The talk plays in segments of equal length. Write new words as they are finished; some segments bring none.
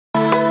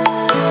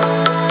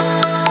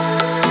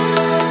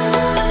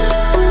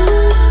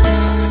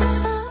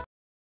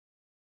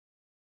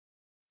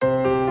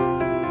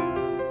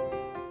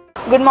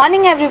Good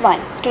morning everyone.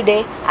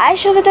 Today, I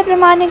Shuvita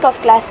Pramanik of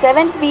class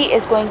 7th B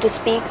is going to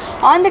speak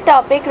on the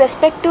topic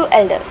respect to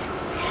elders.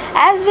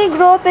 As we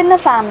grow up in a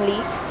family,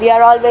 we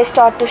are always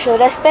taught to show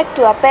respect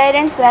to our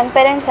parents,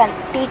 grandparents and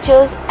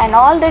teachers and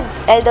all the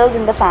elders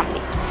in the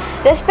family.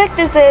 Respect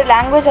is the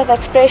language of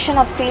expression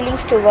of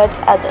feelings towards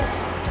others.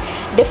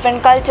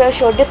 Different cultures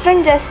show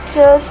different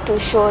gestures to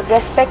show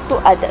respect to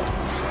others.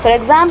 For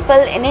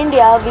example, in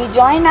India, we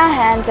join our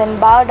hands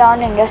and bow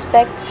down in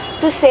respect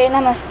to say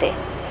Namaste.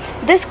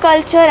 This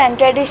culture and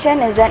tradition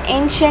is an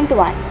ancient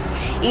one.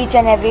 Each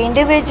and every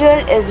individual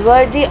is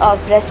worthy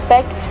of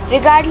respect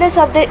regardless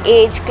of their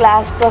age,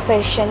 class,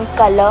 profession,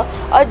 color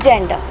or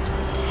gender.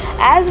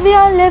 As we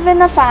all live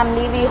in a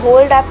family, we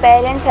hold our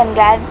parents and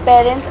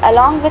grandparents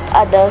along with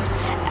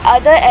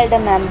other elder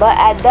member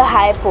at the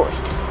high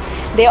post.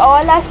 They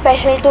all are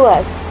special to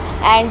us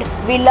and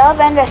we love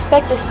and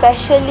respect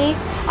especially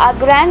our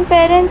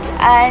grandparents,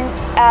 and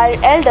our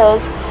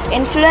elders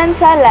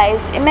influence our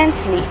lives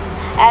immensely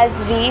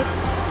as we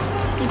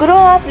grow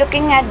up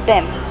looking at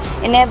them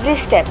in every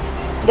step.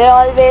 They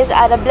always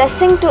are a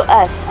blessing to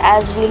us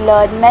as we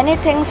learn many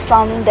things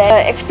from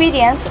their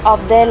experience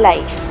of their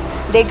life.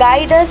 They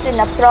guide us in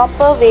a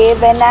proper way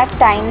when at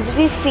times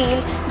we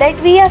feel that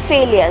we are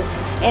failures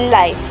in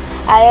life.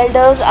 Our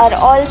elders are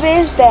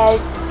always there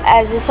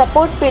as a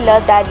support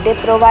pillar that they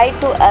provide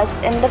to us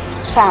in the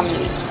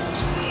family.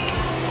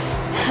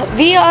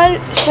 We all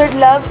should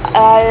love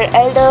our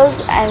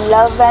elders and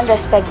love and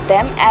respect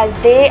them as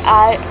they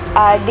are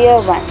our dear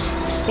ones.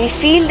 We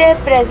feel their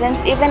presence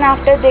even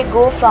after they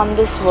go from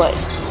this world.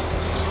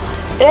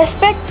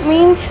 Respect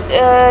means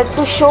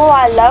to show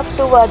our love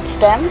towards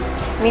them.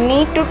 We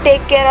need to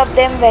take care of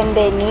them when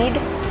they need.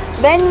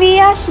 When we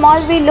are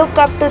small, we look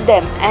up to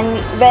them,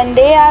 and when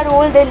they are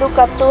old, they look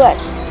up to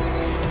us.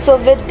 So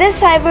with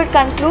this, I would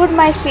conclude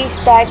my speech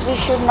that we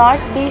should not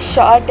be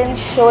short in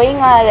showing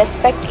our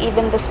respect.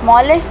 Even the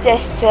smallest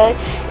gesture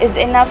is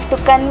enough to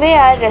convey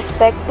our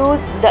respect to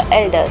the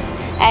elders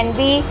and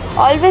be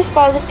always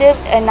positive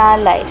in our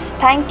lives.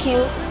 Thank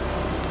you.